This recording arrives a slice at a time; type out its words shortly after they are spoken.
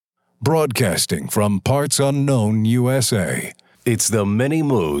Broadcasting from parts unknown USA, it's the many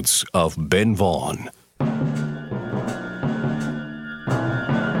moods of Ben Vaughn.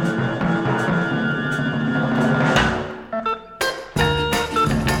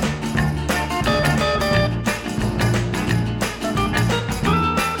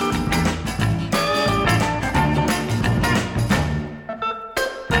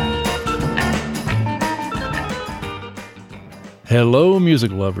 Hello,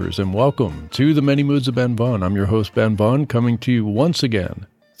 music lovers, and welcome to the Many Moods of Ben Vaughn. I'm your host, Ben Vaughn, coming to you once again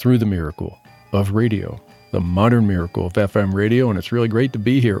through the miracle of radio, the modern miracle of FM radio, and it's really great to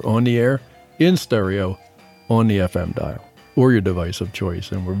be here on the air, in stereo, on the FM dial, or your device of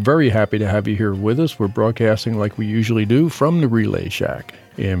choice. And we're very happy to have you here with us. We're broadcasting like we usually do from the Relay Shack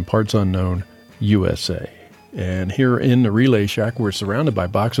in parts unknown USA. And here in the Relay Shack, we're surrounded by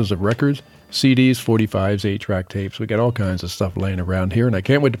boxes of records, CDs, 45s, 8-track tapes. We got all kinds of stuff laying around here, and I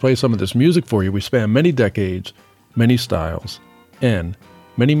can't wait to play some of this music for you. We span many decades, many styles, and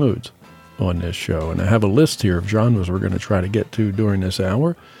many moods on this show. And I have a list here of genres we're going to try to get to during this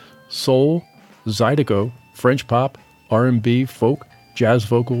hour. Soul, Zydeco, French pop, R&B, folk, jazz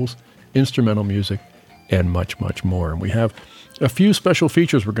vocals, instrumental music, and much, much more. And we have a few special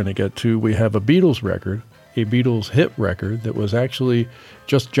features we're going to get to. We have a Beatles record, a Beatles hit record that was actually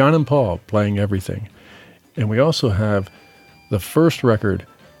just John and Paul playing everything. And we also have the first record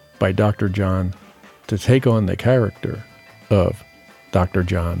by Dr. John to take on the character of Dr.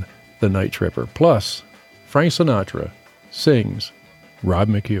 John, the Night Tripper. Plus, Frank Sinatra sings Rob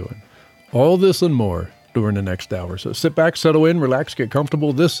McEwen. All this and more during the next hour. So sit back, settle in, relax, get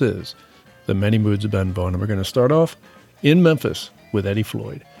comfortable. This is the Many Moods of Ben Vaughn. And we're going to start off in Memphis with Eddie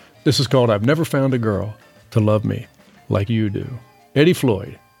Floyd. This is called I've Never Found a Girl to Love Me Like You Do. Eddie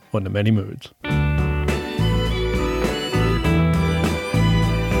Floyd on the Many Moods.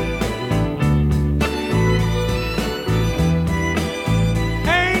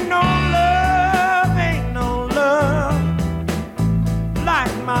 Ain't no love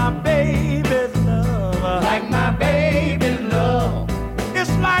like my baby's love. Like my baby's love. It's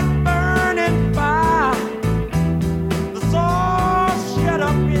like burning fire. The soul shut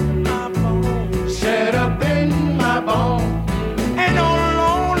up in my bones. Shut up in my bones. Ain't no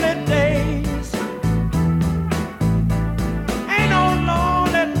lonely days. Ain't no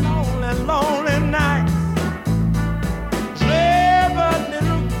lonely nights. Every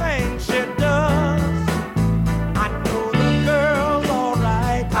little thing she does, I know the girl's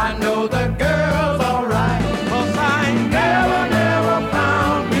alright. I know the girl's alright. 'Cause I ain't never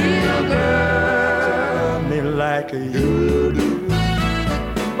found me a girl to love me like you do.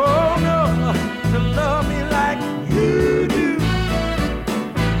 Oh no, to love me like you do.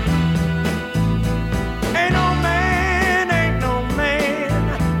 Ain't no man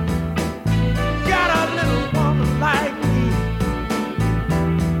got a little woman like me.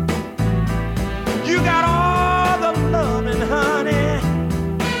 You got all the loving, honey,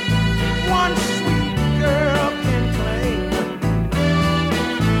 one sweet girl can claim.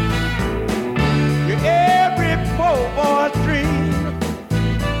 You're every poor boy's dream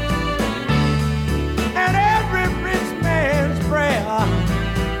and every rich man's prayer.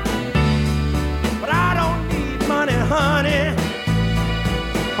 But I don't need money, honey,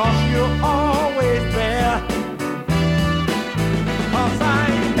 'cause you're always there. 'Cause I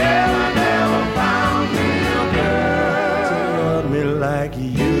ain't never found me a girl to love me like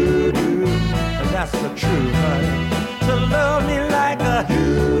you do. And that's the truth, honey. To love me like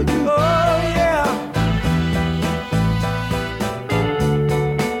you do. Oh yeah.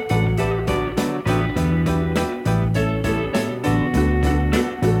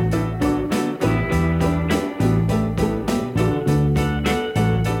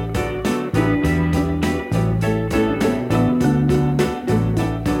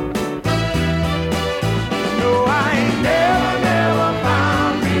 No, I ain't never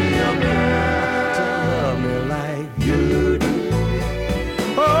found me a girl to love me like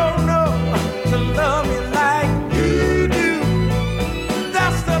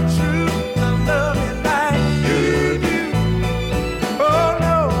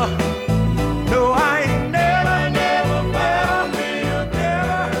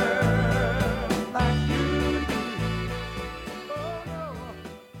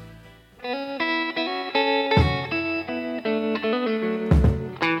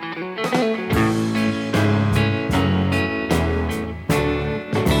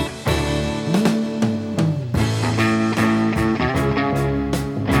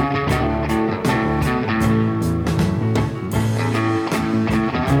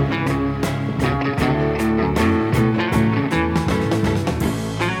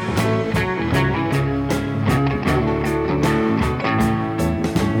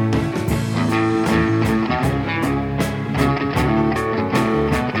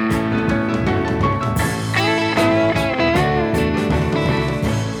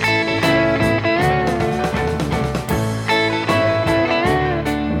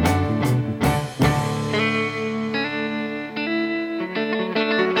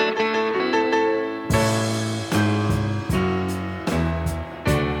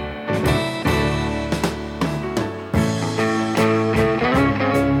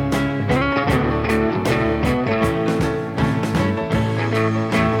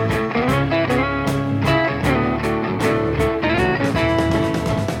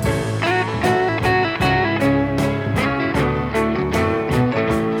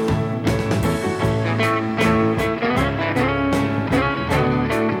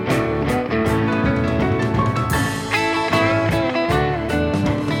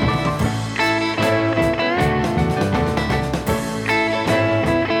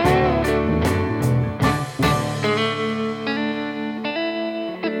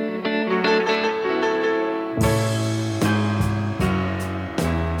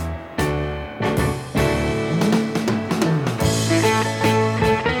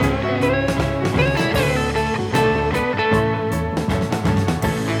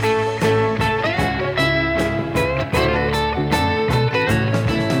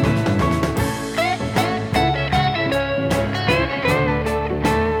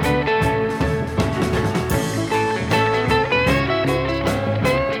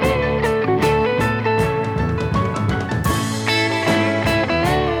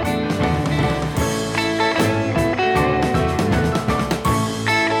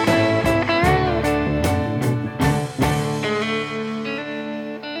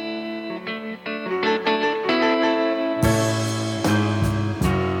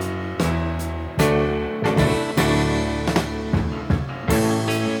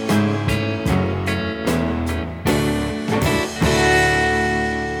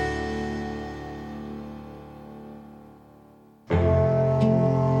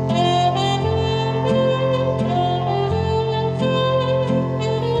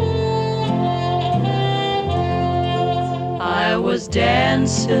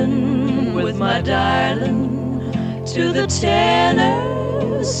dancing with my darling to the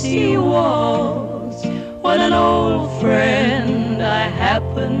Tennessee waltz when an old friend I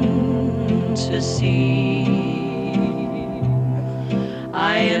happened to see.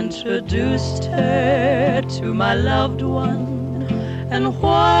 I introduced her to my loved one, and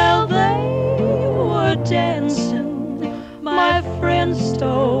while they were dancing, my friend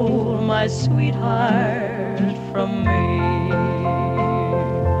stole my sweetheart from me.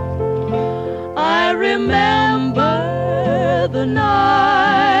 I remember the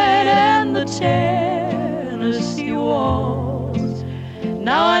night and the Tennessee waltz.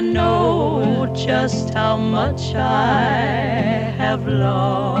 Now I know just how much I have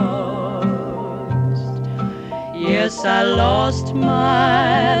lost. Yes, I lost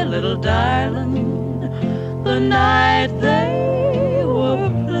my little darling the night they were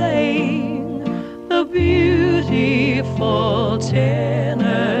playing the beautiful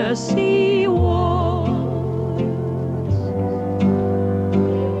Tennessee waltz.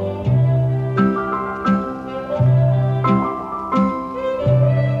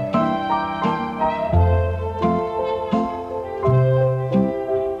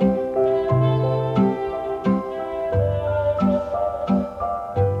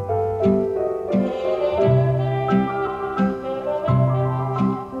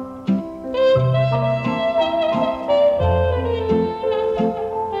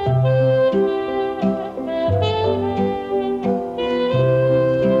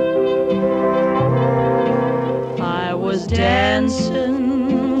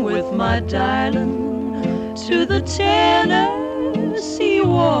 Dancing with my darling to the Tennessee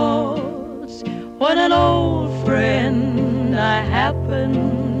waltz when an old friend I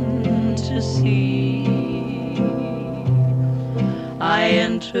happened to see. I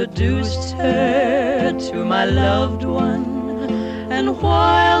introduced her to my loved one, and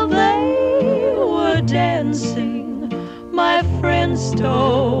while they were dancing, my friend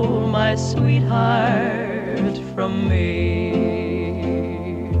stole my sweetheart from me.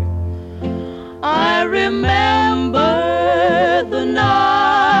 I remember the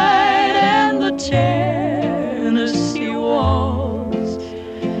night and the Tennessee waltz.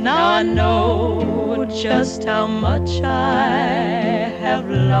 Now I know just how much I have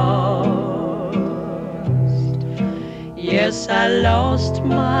lost. Yes, I lost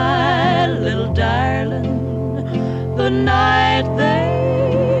my little darling the night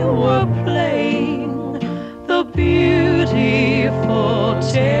they were playing the beautiful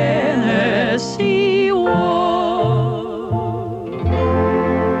Tennessee waltz.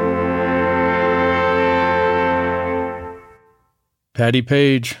 Patti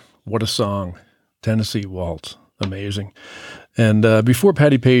Page, what a song. Tennessee Waltz, amazing. And before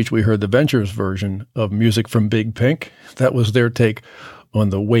Patti Page, we heard the Ventures version of music from Big Pink. That was their take on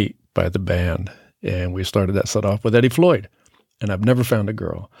The Wait by the band. And we started that set off with Eddie Floyd, and I've Never Found a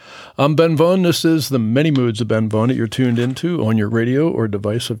Girl. I'm Ben Vaughn. This is the Many Moods of Ben Vaughn that you're tuned into on your radio or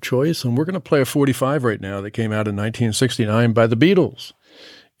device of choice. And we're going to play a 45 right now that came out in 1969 by the Beatles,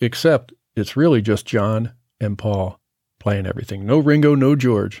 except it's really just John and Paul playing everything. No Ringo, no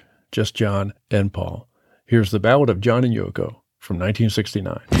George, just John and Paul. Here's the Ballad of John and Yoko from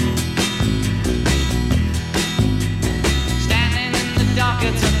 1969. Standing in the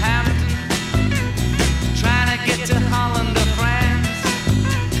dockets of Hampton, trying to get to Holland or France.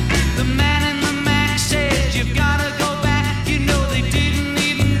 The man in the Mac says you've got to go back. You know they didn't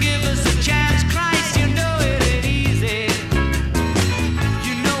even give us a chance. Christ, you know it ain't easy.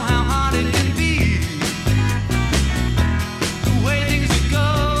 You know how hard it can be. The way things are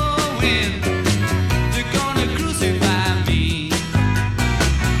going, they're gonna crucify me.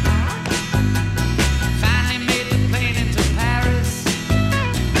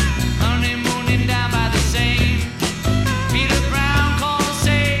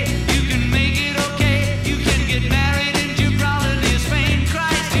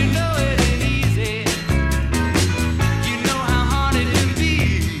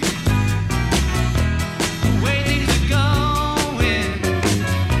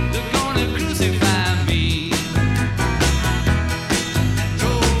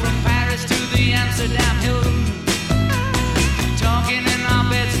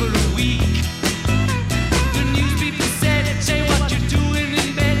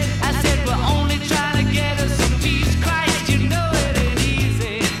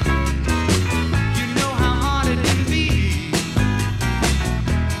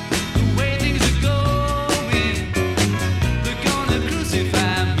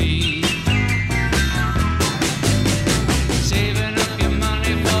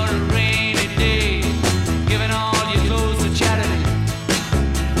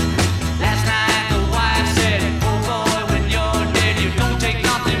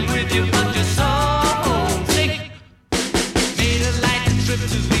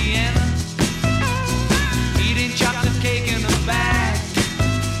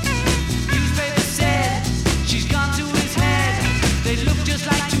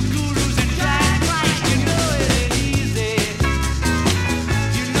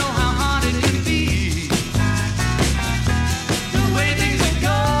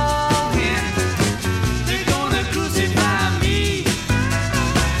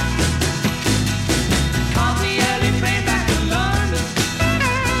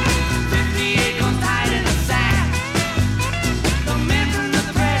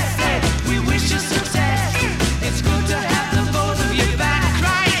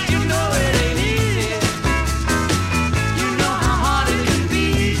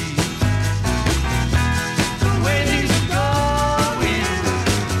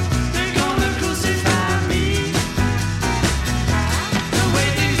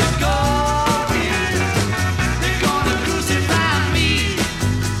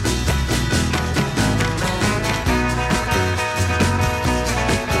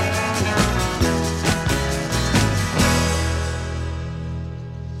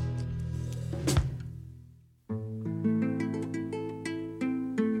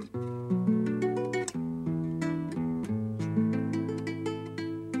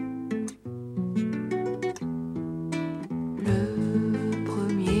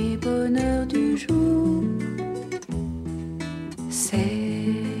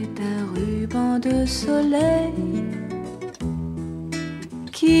 de soleil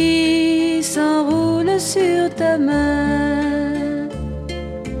qui s'enroule sur ta main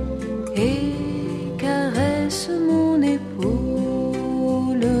et caresse mon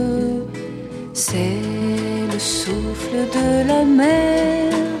épaule. C'est le souffle de la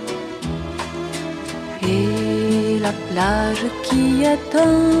mer et la plage qui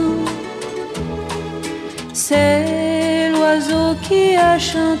attend. C'est l'oiseau qui a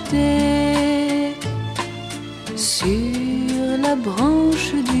chanté sur la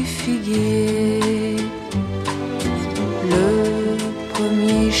branche du figuier. Le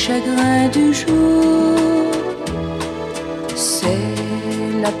premier chagrin du jour, c'est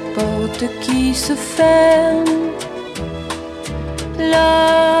la porte qui se ferme,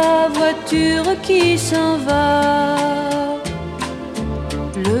 la voiture qui s'en va,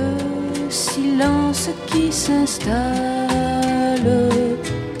 le silence qui s'installe.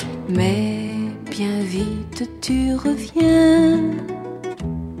 Mais bien vite tu reviens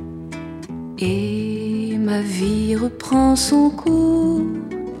et ma vie reprend son cours.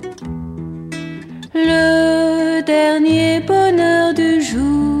 Le dernier bonheur du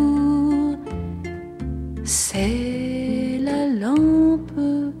jour, c'est la lampe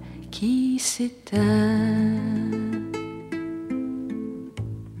qui s'éteint.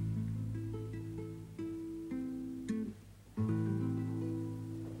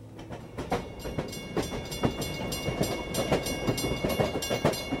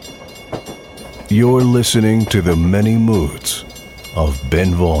 You're listening to the many moods of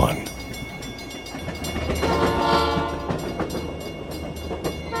Ben Vaughn.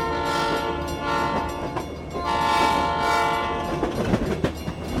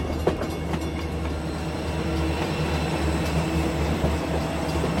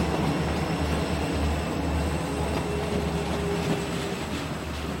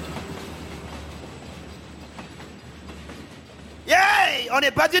 On n'est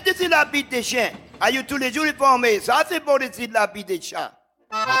pas dit d'ici la bite des chiens. Aïe, tous les jours ils formés. Ça, c'est bon d'ici la bite des chats.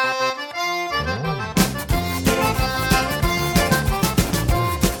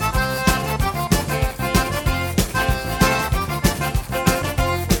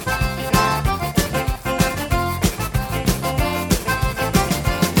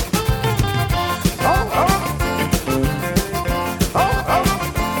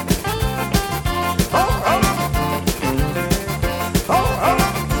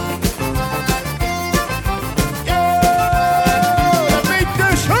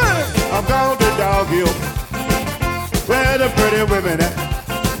 Women at.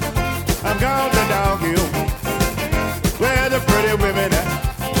 I'm going to Dog Hill, where the pretty women at.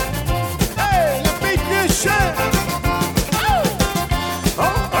 Hey, let me just shine. Oh,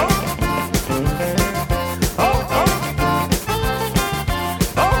 oh, oh, oh, oh, oh,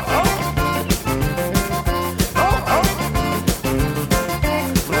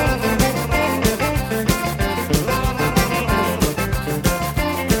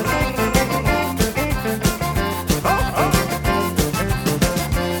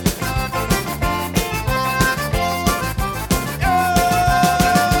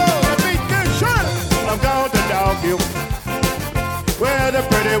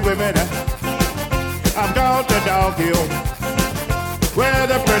 women at. I'm going to Dog Hill, where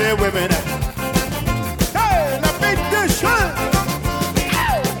the pretty women at. Hey, let me just shine.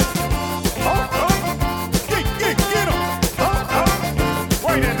 Oh, oh, get 'em. Oh, oh,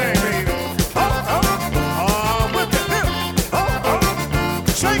 wait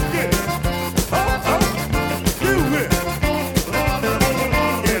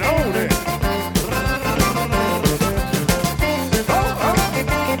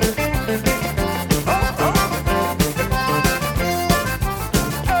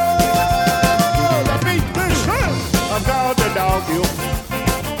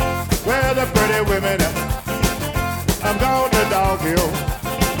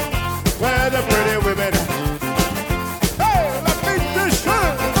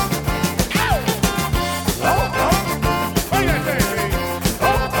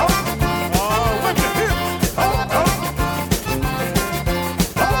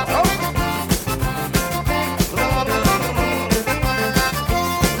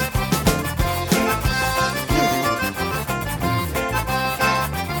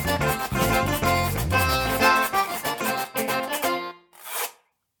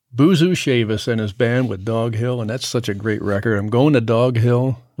Boozoo Chavis and his band with Dog Hill, and that's such a great record. I'm going to Dog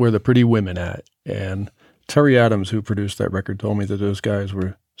Hill, where the pretty women at. And Terry Adams, who produced that record, told me that those guys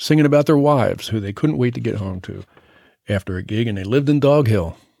were singing about their wives, who they couldn't wait to get home to after a gig, and they lived in Dog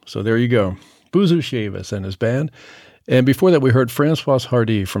Hill. So there you go. Boozoo Chavis and his band. And before that, we heard Françoise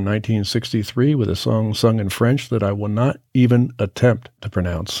Hardy from 1963 with a song sung in French that I will not even attempt to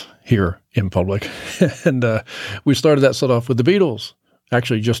pronounce here in public. And we started that set off with the Beatles.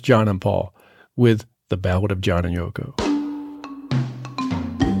 Actually, just John and Paul, with The Ballad of John and Yoko.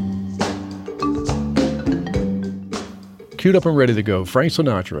 Queued up and ready to go, Frank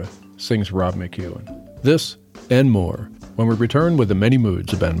Sinatra sings Rob McEwen. This and more when we return with the many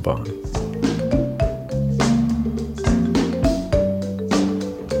moods of Ben Vaughn.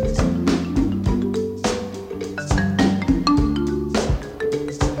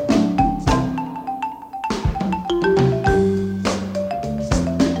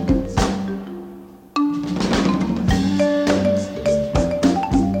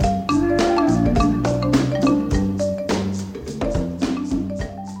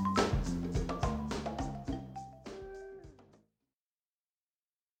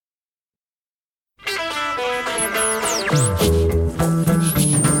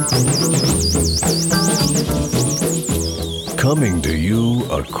 Coming to you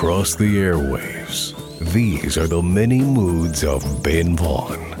across the airwaves, these are the many moods of Ben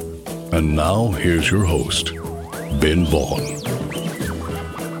Vaughn. And now, here's your host, Ben Vaughn.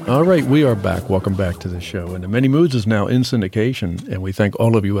 All right, we are back. Welcome back to the show. And the Many Moods is now in syndication, and we thank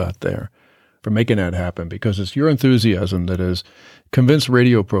all of you out there for making that happen, because it's your enthusiasm that has convinced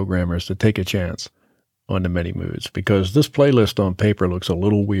radio programmers to take a chance on the Many Moods, because this playlist on paper looks a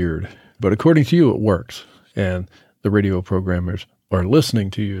little weird, but according to you, it works. And the radio programmers are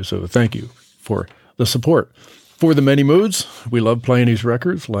listening to you, so thank you for the support. For the Many Moods, we love playing these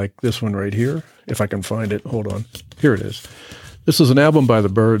records, like this one right here. If I can find it, hold on. Here it is. This is an album by the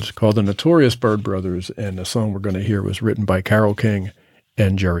Byrds called The Notorious Byrd Brothers, and the song we're going to hear was written by Carole King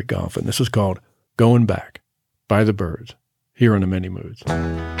and Jerry Goffin. This is called Going Back by the Byrds, here on the Many Moods.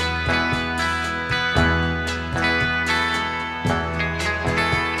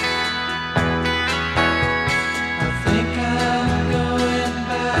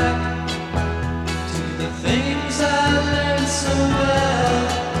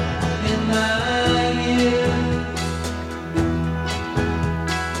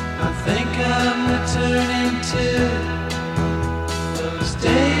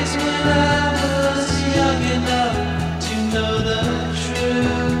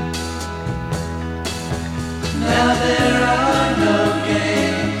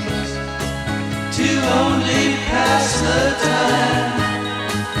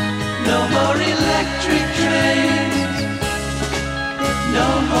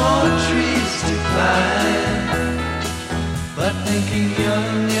 Thinking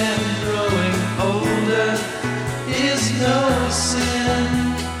young and growing older is no sin,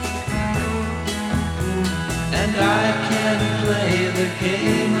 and I can play the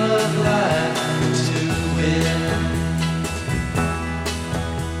game of life to win.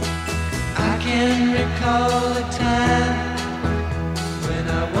 I can recall a time when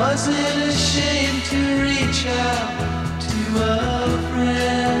I wasn't ashamed to reach out to a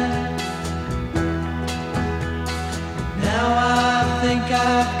friend. Now I think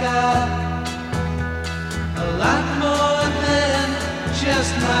I've got a lot more than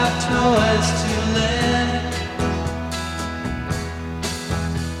just my toys to lend.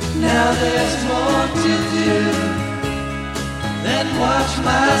 Now there's more to do than watch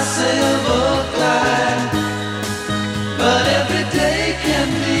my sailboat glide, but every day can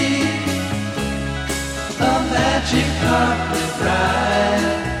be a magic carpet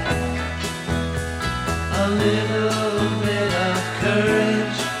ride. A little bit of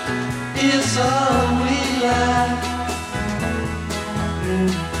courage is all we lack.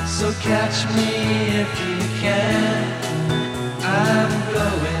 So catch me if you can, I'm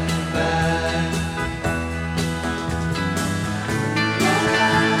going back.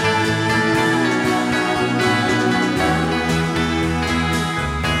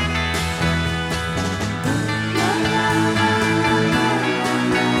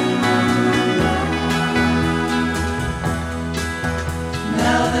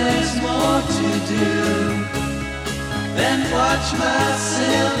 Then watch my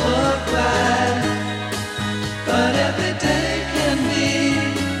sailboat glide, but every day can be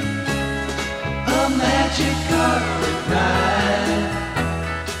a magic carpet ride.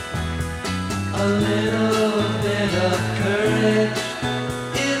 A little bit of courage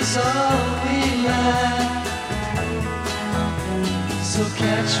is all we lack. So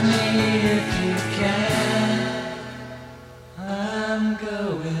catch me if you can. I'm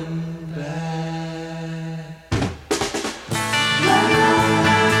going back.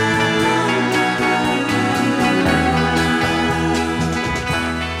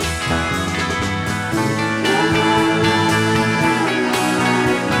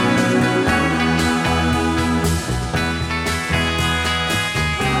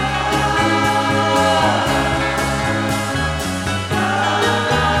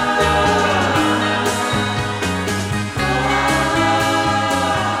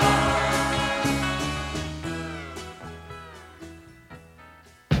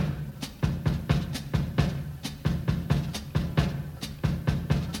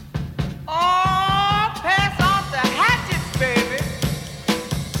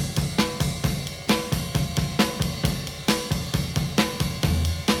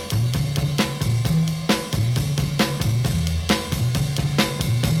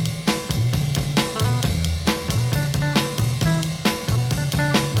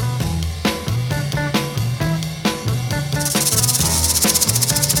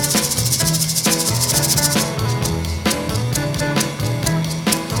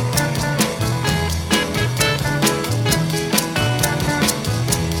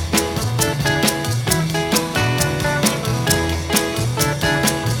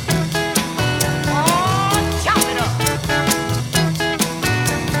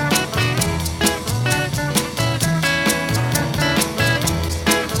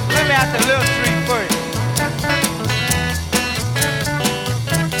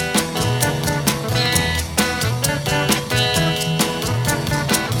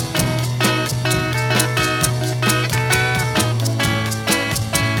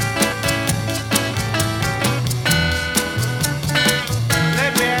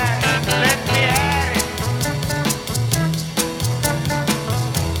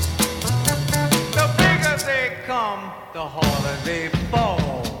 The holiday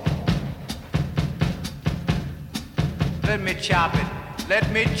fall. Let me chop it, let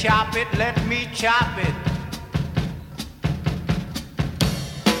me chop it, let me chop it.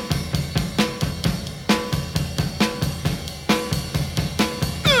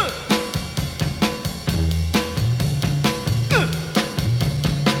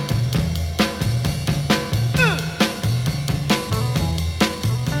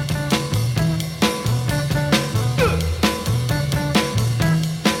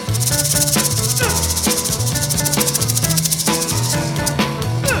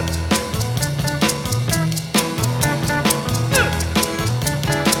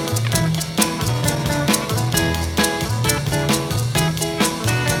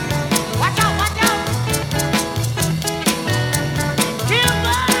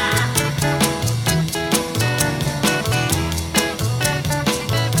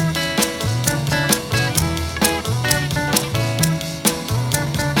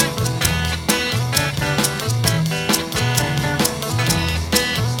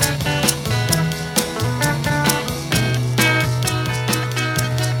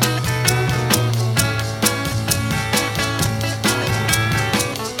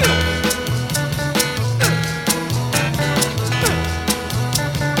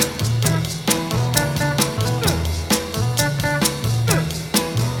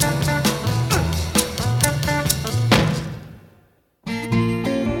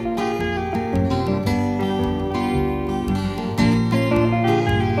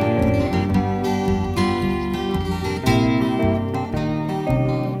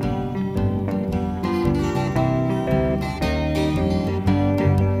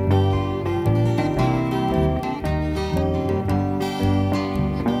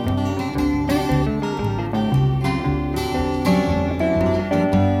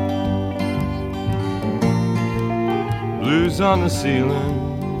 On the ceiling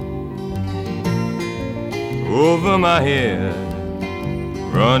over my head,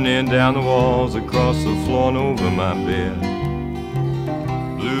 running down the walls, across the floor and over my bed.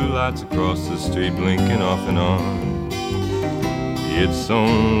 Blue lights across the street blinking off and on. It's so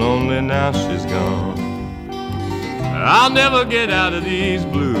lonely now she's gone. I'll never get out of these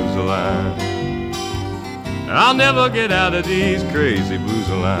blues alive. I'll never get out of these crazy blues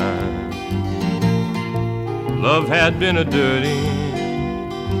alive. Love had been a dirty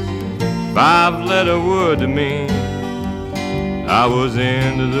 5-letter word to me. I was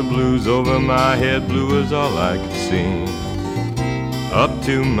into the blues, over my head, blue was all I could see. Up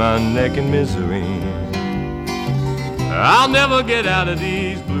to my neck in misery. I'll never get out of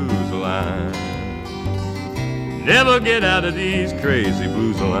these blues alive. Never get out of these crazy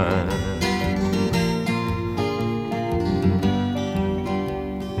blues alive.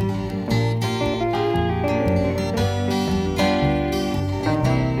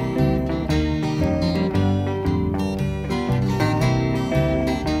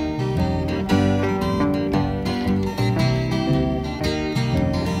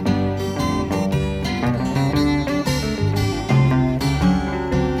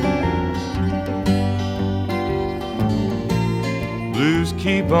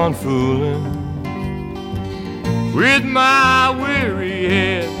 keep on fooling with my weary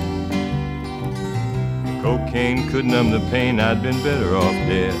head. Cocaine could numb the pain, I'd been better off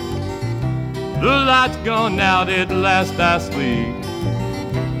dead. The light's gone out, at last I sleep.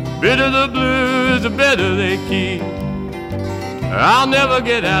 Bitter the blues, the better they keep. I'll never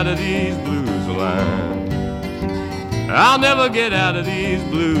get out of these blues lines. I'll never get out of these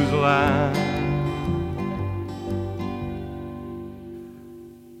blues lines.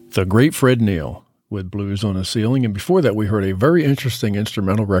 The great Fred Neil with Blues on the Ceiling. And before that, we heard a very interesting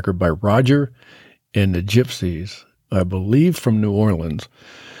instrumental record by Roger and the Gypsies, I believe from New Orleans.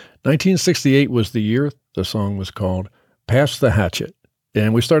 1968 was the year. The song was called Pass the Hatchet.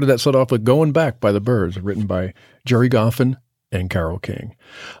 And we started that set off with Going Back by the Byrds, written by Jerry Goffin and Carole King.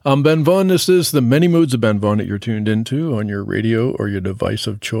 I'm Ben Vaughn. This is the Many Moods of Ben Vaughn that you're tuned into on your radio or your device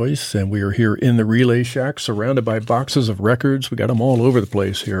of choice. And we are here in the Relay Shack, surrounded by boxes of records. We got them all over the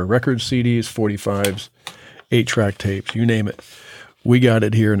place here. Records, CDs, 45s, 8-track tapes, you name it. We got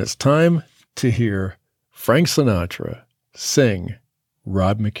it here. And it's time to hear Frank Sinatra sing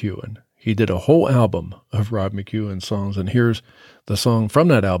Rod McEwen. He did a whole album of Rod McEwen songs. And here's the song from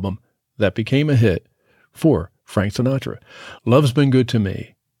that album that became a hit for Frank Sinatra. Love's Been Good to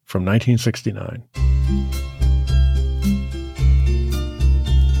Me from 1969.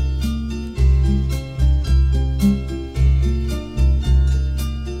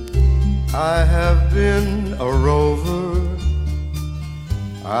 I have been a rover,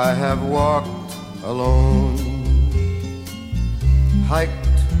 I have walked alone, hiked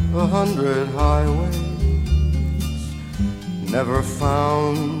 100 highways, never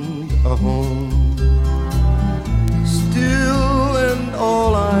found a home. Still and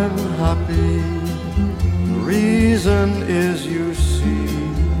all I'm happy. The reason is, you see,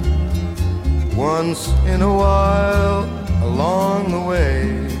 once in a while along the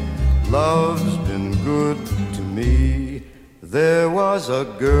way, love's been good to me. There was a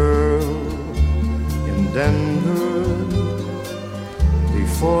girl in Denver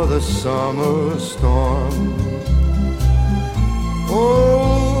before the summer storm.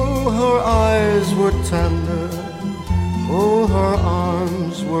 Oh, her eyes were tender, oh, her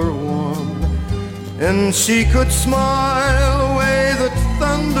arms were warm, and she could smile away the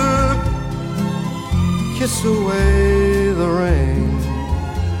thunder, kiss away the rain.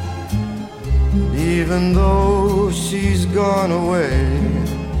 Even though she's gone away,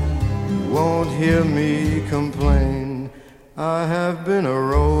 you won't hear me complain. I have been a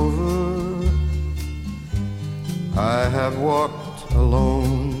rover, I have walked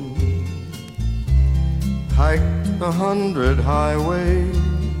alone, hiked 100 highways,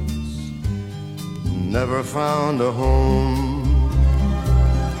 never found a home.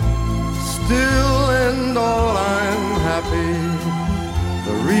 Still and all I'm happy.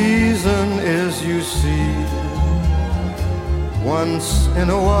 The reason is, you see, once in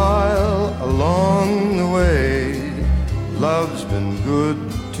a while along the way, love's been good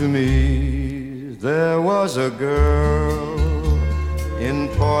to me. There was a girl in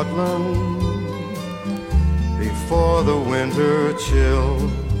Portland before the winter chill.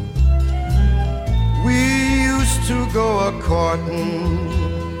 We used to go a-courtin'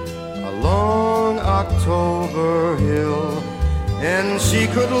 along October Hill, and she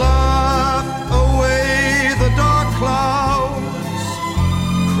could laugh away the dark clouds,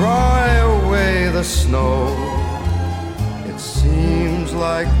 cry away the snow. It seems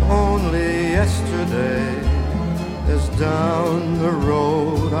like only yesterday, as down the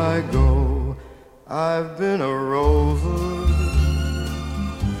road I go. I've been a rover,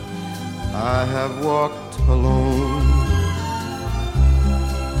 I have walked alone,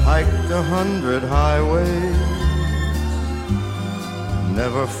 hiked 100 highways,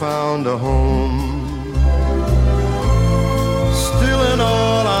 never found a home. Still in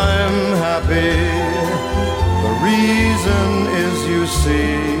all I'm happy. The reason is, you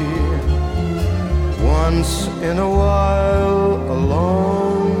see, once in a while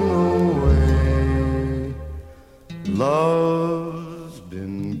along the way, love's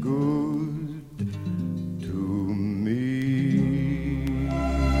been good to me.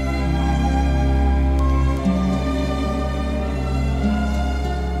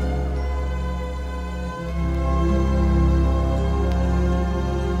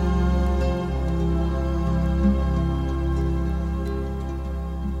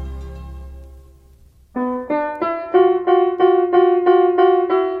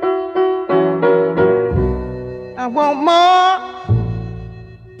 I want more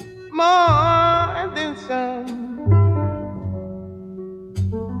than some.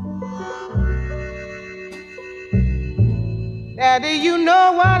 Daddy, you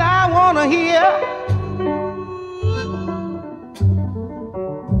know what I want to hear.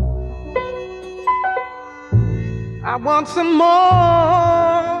 I want some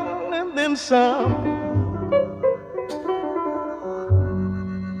more and then some.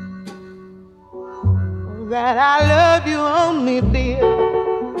 That I love you only, dear.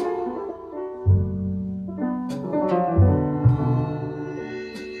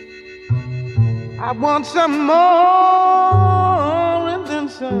 I want some more and then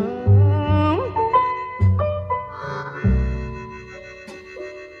some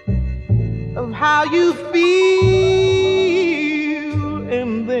of how you feel,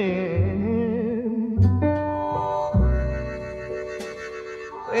 and then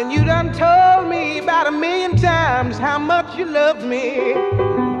when you done told me about 1,000,000 times how much you love me,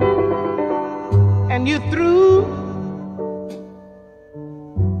 and you through,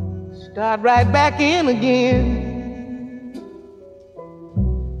 start right back in again.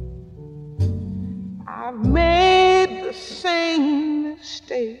 I've made the same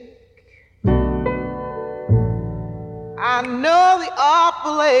mistake. I know the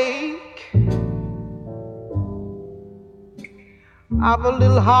awful ache of a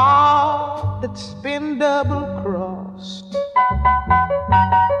little heart that's been double-crossed.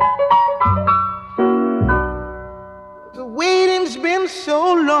 The waiting's been so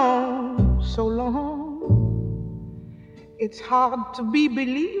long, so long, it's hard to be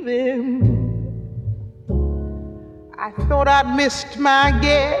believing. I thought I'd missed my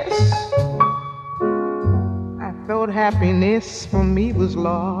guess. I thought happiness for me was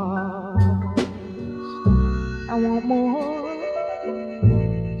lost. I want more,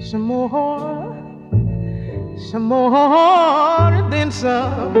 some more, some more, and then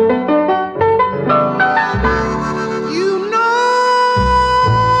some. You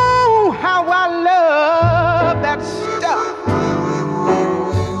know how I love that stuff.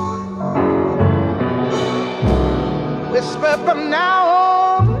 Whisper from now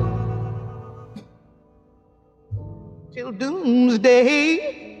on till doomsday,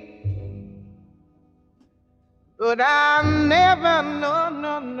 but I never, no,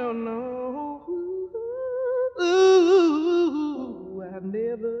 no, no, no. Ooh, I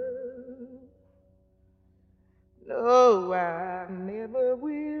never, no, I never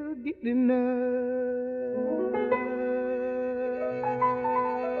will get enough.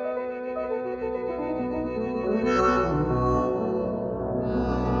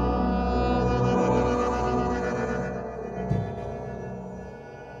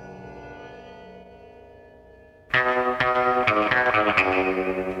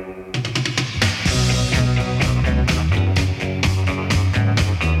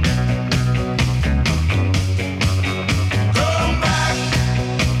 Come back,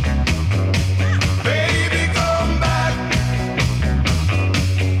 baby, come back.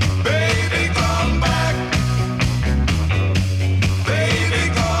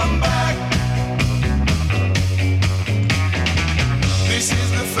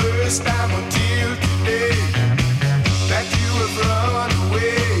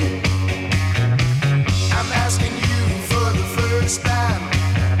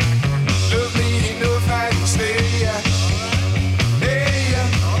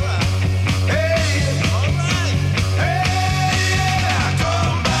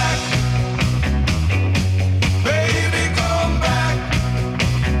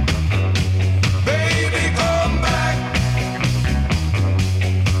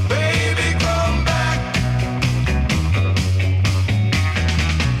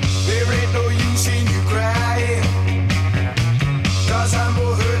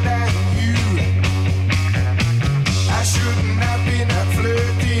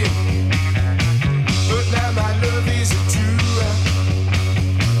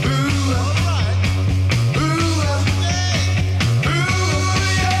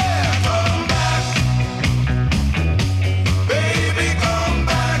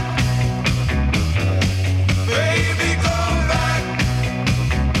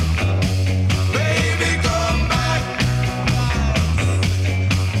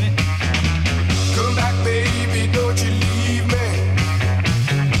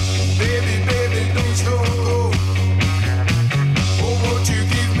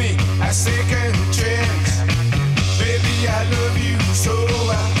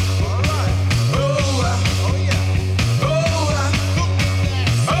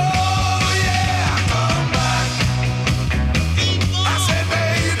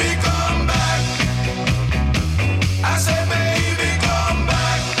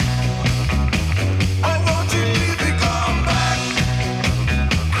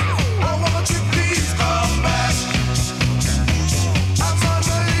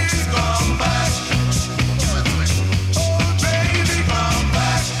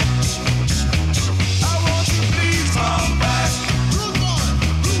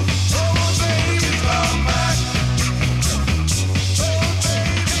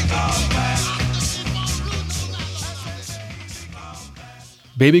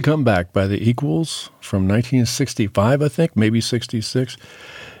 Baby Come Back by the Equals from 1965, I think, maybe 66.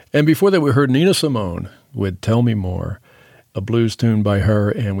 And before that, we heard Nina Simone with Tell Me More, a blues tune by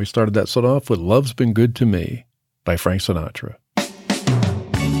her. And we started that set off with Love's Been Good to Me by Frank Sinatra.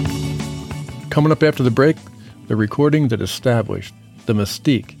 Coming up after the break, the recording that established the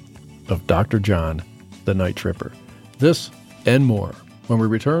mystique of Dr. John, the Night Tripper. This and more when we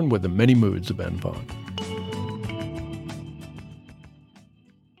return with the many moods of Ben Vaughn.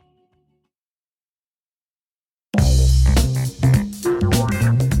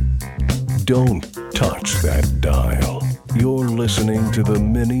 Don't touch that dial. You're listening to the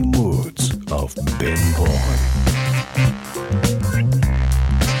many moods of Ben Vaughn.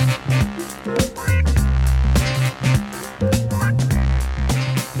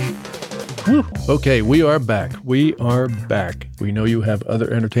 Woo. Okay, we are back. We are back. We know you have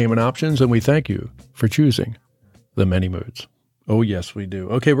other entertainment options, and we thank you for choosing the many moods. Oh, yes, we do.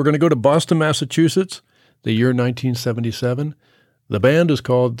 Okay, we're going to go to Boston, Massachusetts, the year 1977. The band is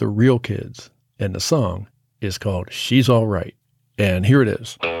called The Real Kids, and the song is called She's All Right. And here it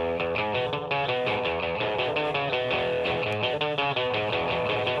is.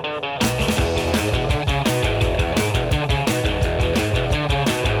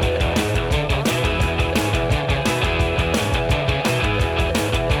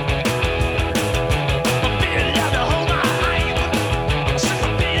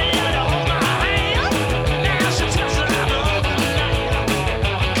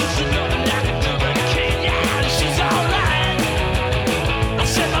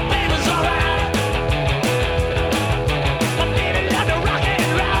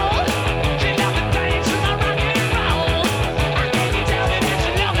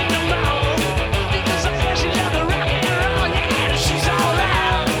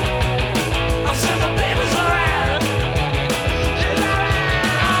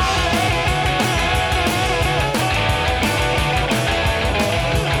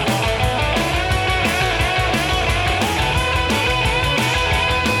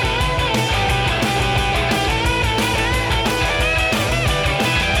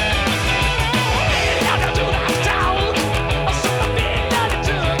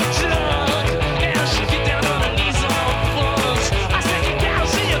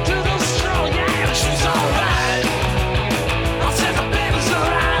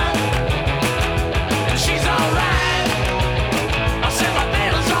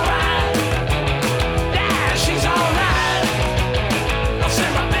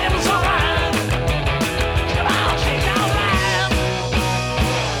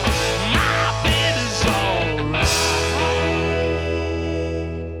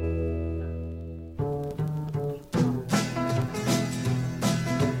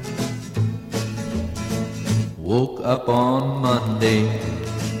 Woke up on Monday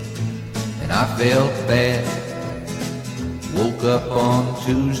and I felt bad. Woke up on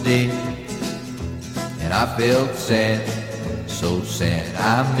Tuesday and I felt sad, so sad.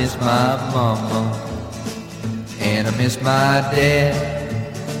 I miss my mama and I miss my dad.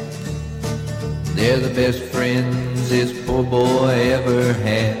 They're the best friends this poor boy ever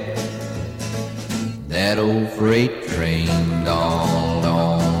had. That old freight train, dong,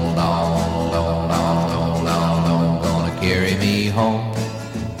 dong, dong, dong, dong, dong, dong, gonna carry me home.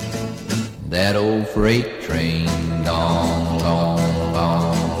 That old freight train, dong, dong,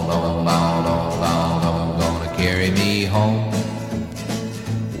 dong, dong, dong, dong, dong, gonna carry me home.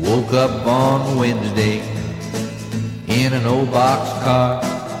 Woke up on Wednesday in an old boxcar.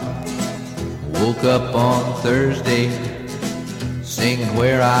 Woke up on Thursday singing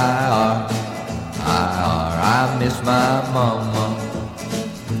Where I Are. I miss my mama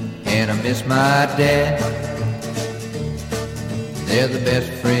and I miss my dad. They're the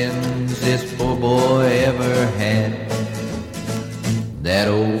best friends this poor boy ever had. That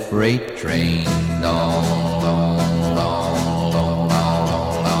old freight train, dong, dong, dong, dong,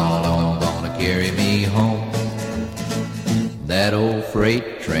 dong, dong, dong, gonna carry me home. That old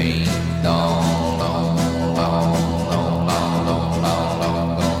freight train, dong, dong, dong, dong, dong, dong,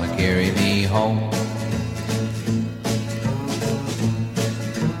 dong, gonna carry me home.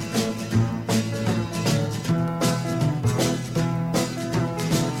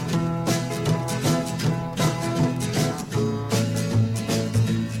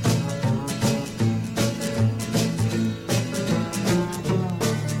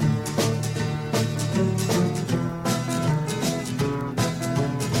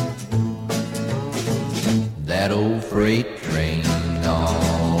 That old freight train,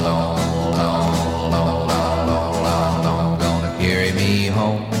 long, long, long, long, long, long, long, long, gonna carry me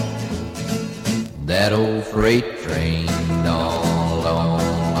home. That old freight train, long,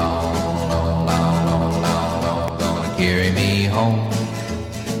 long, carry me home.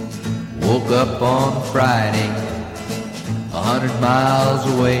 Woke up on Friday, 100 miles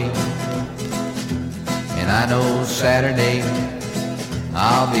away, and I know Saturday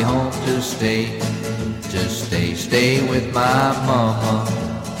I'll be home to stay. Stay with my mama,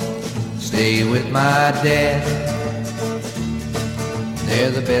 stay with my dad. They're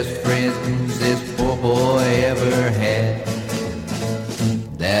the best friends this poor boy ever had.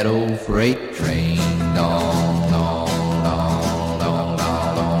 That old freight train, dong, dong, dong, dong,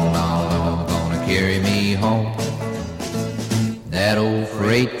 dong, dong, dong, gonna carry me home. That old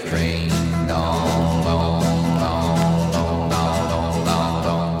freight train, dong, dong, dong, dong, dong, dong,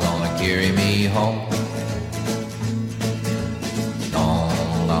 dong, gonna carry me home.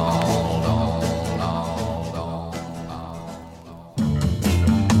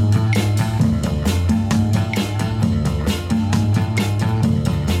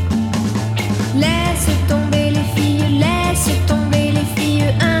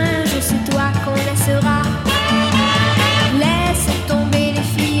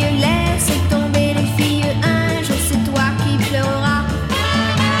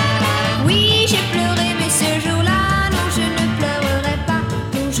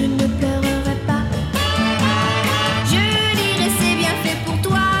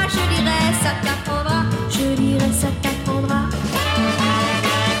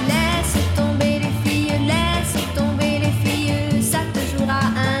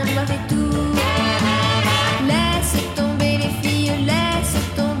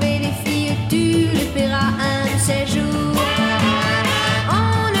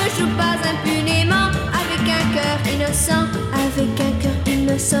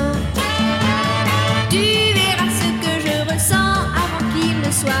 Tu verras ce que je ressens avant qu'il ne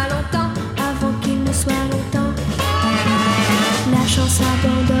soit longtemps. La chance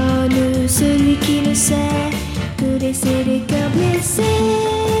abandonne celui qui ne sait que laisser les cœurs blessés.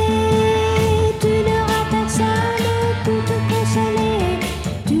 Tu n'auras personne pour te consoler,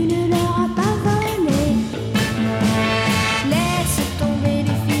 tu ne l'auras pas volé. Laisse tomber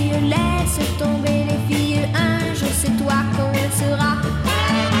les filles, un jour c'est toi qu'on le sera.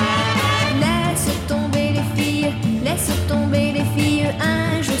 Laisse tomber les filles,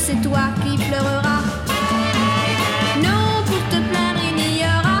 un jour c'est toi qui pleureras. Non, pour te plaindre il n'y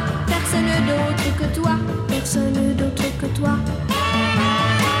aura personne d'autre que toi.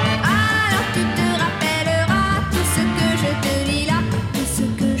 Alors tu te rappelleras tout ce que je te dis là.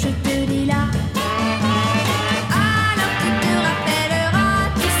 Alors tu te rappelleras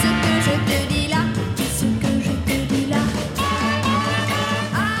tout ce que je te dis là.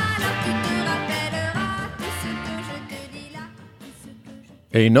 Alors tu te rappelleras tout ce que je te dis là.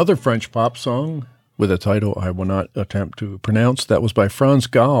 Another French pop song with a title I will not attempt to pronounce. That was by Franz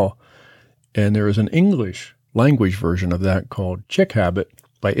Gall, and there is an English language version of that called Chick Habit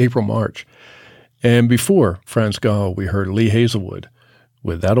by April March. And before Franz Gall, we heard Lee Hazelwood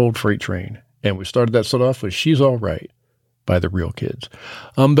with That Old Freight Train. And we started that set off with She's All Right by the Real Kids.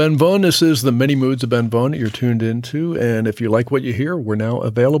 I'm Ben Vaughn. This is the Many Moods of Ben Vaughn that you're tuned into. And if you like what you hear, we're now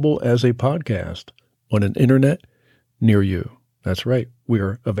available as a podcast on an internet near you. That's right. We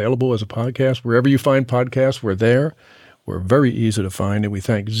are available as a podcast. Wherever you find podcasts, we're there. We're very easy to find. And we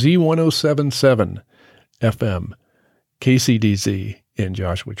thank Z1077 FM, KCDZ in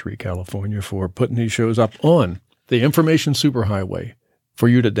Joshua Tree, California, for putting these shows up on the information superhighway for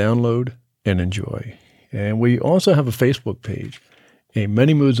you to download and enjoy. And we also have a Facebook page, a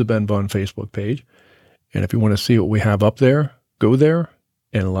Many Moods of Ben Vaughn Facebook page. And if you want to see what we have up there, go there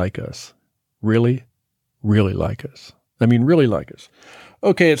and like us. Really, really like us. I mean, really like us.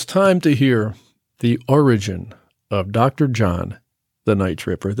 Okay, it's time to hear the origin of Dr. John, the Night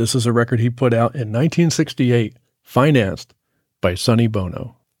Tripper. This is a record he put out in 1968, financed by Sonny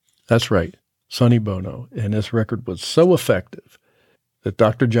Bono. That's right, Sonny Bono. And this record was so effective that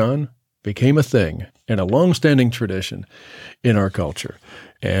Dr. John became a thing and a long-standing tradition in our culture.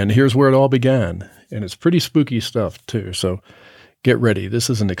 And here's where it all began. And it's pretty spooky stuff, too. So get ready. This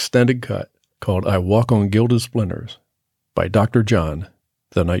is an extended cut called I Walk on Gilded Splinters by Dr. John,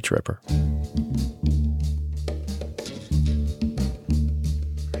 the Night Tripper.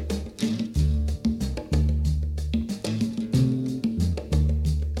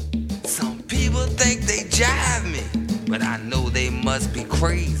 Some people think they jive me, but I know they must be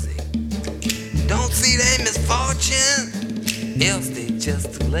crazy. Don't see their misfortune, else they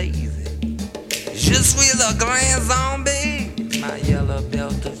just too lazy. Je suis le grand zombie, my yellow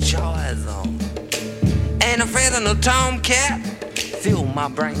belt of choice on. Ain't afraid of no tomcat, fill my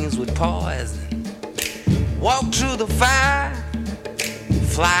brains with poison. Walk through the fire,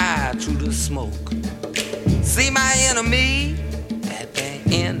 fly through the smoke. See my enemy at the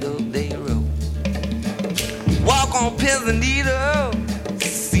end of their road. Walk on pins and needles,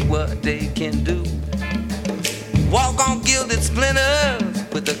 see what they can do. Walk on gilded splinters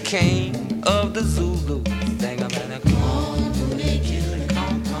with the king of the Zulu. Dang, I'm at a call, they kill it,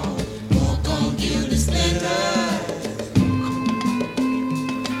 come. Walk on gilded splinters.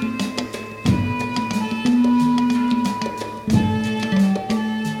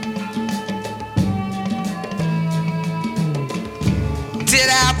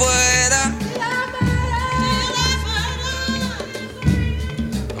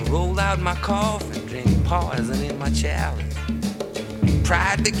 Roll out my coffin, drink poison in my chalice.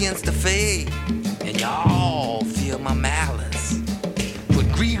 Pride begins to fade, and y'all feel my malice.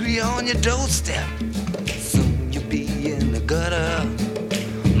 Put Gree on your doorstep, soon you'll be in the gutter.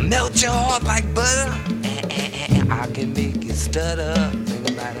 Melt your heart like butter, and I can make it stutter. Think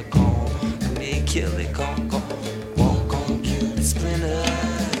about a call, me kill it, come. Walk on, kill the splinter.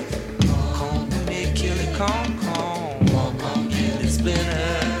 Come, me kill it, come. Walk on, kill the splinter.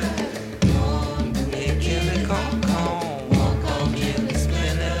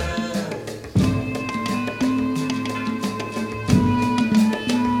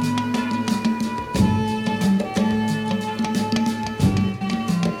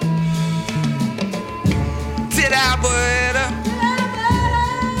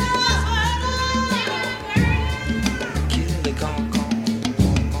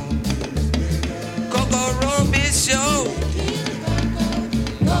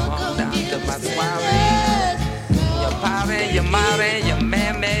 Your mommy, your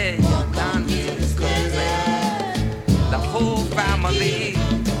mammy, your auntie, the whole family,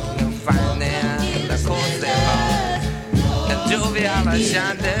 you'll find them, the Cosella, the jovial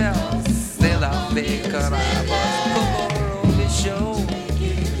Chandel, still a faker,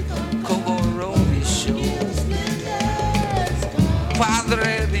 Coco Roby Show,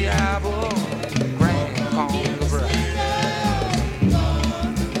 Padre Diablo, Grand Conga.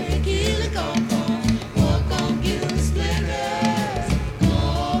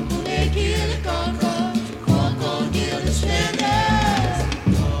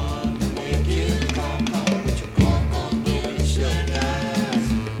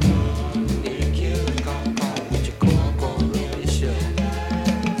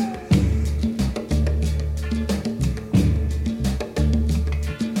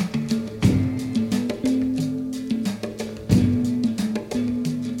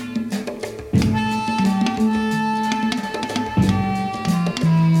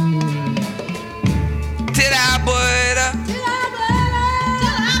 Did I butter?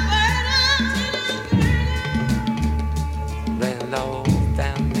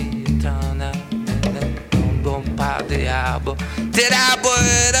 Did I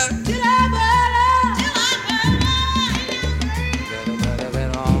butter?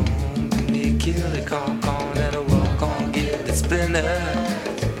 Me kill it, come, that'll walk on, get the splinter.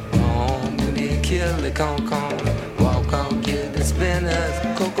 Me kill it, come, walk on, get the spinners.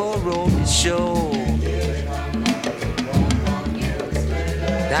 Coco Roby Show.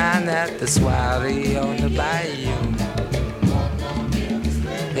 Down at the soiree on the bayou.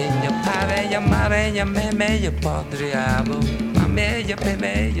 Your mare, your meme, your padriabo, mame, your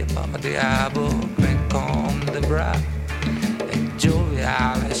peme, your padriabo, drink on the bra, and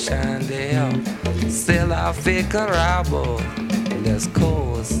jovial chandelle, still I figure rabo, let's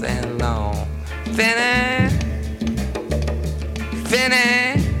coast and long, finish,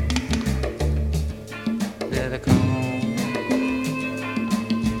 let it come.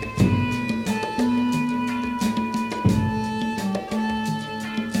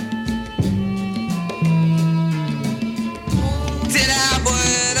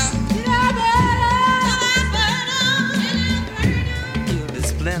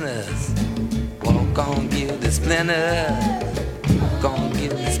 Splinter, gon'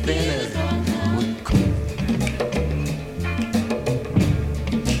 get the spinners.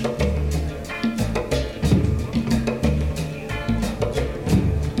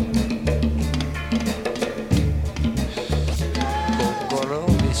 Coco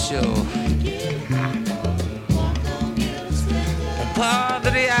Show.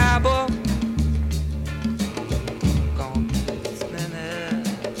 Padre Diablo.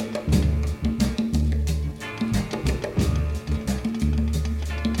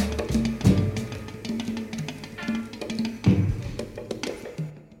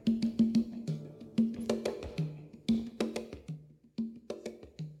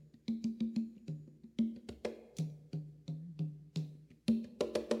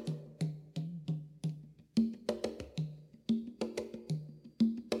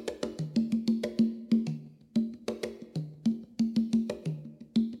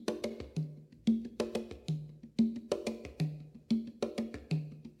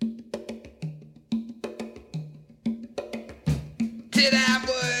 Sit down,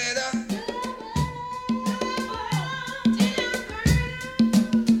 boy.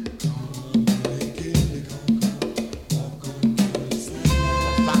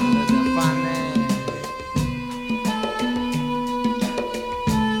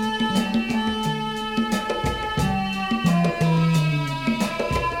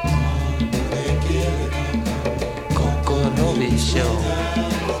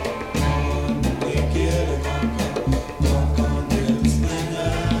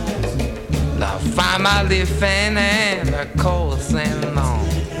 La famille fin la cause and long.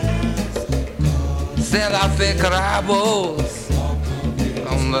 C'est la fait crabos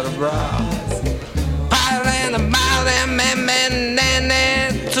on the brow. Parle and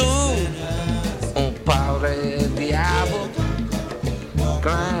men too. On parle diabo.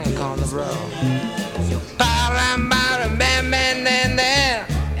 Grind on the road. Parle men and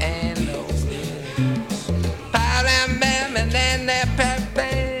no. Parle men pepe.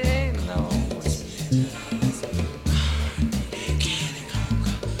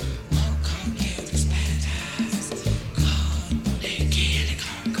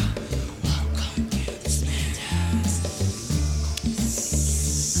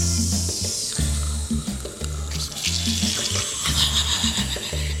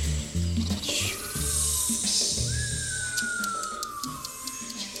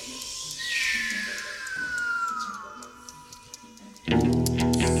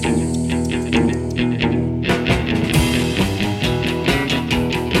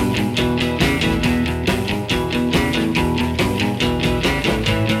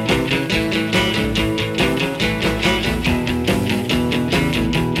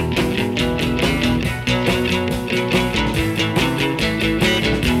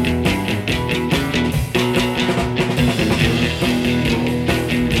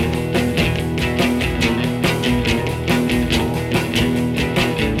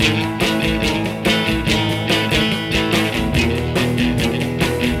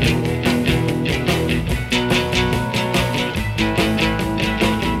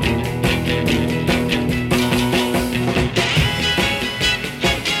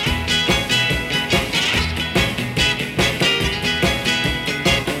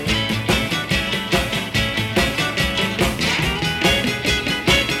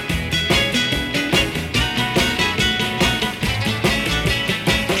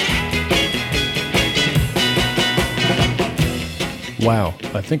 Wow,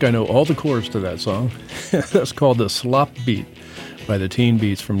 I think I know all the chords to that song. That's called The Slop Beat by the Teen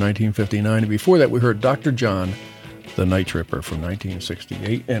Beats from 1959. And before that, we heard Dr. John, The Night Tripper from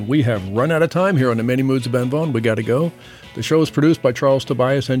 1968. And we have run out of time here on The Many Moods of Ben Vaughn. We got to go. The show is produced by Charles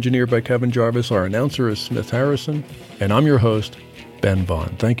Tobias, engineered by Kevin Jarvis. Our announcer is Smith Harrison. And I'm your host, Ben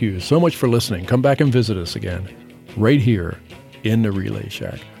Vaughn. Thank you so much for listening. Come back and visit us again, right here in the Relay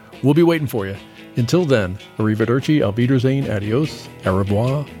Shack. We'll be waiting for you. Until then, arrivederci, auf Wiedersehen, adios, au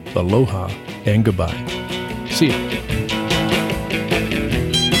revoir, aloha, and goodbye. See you.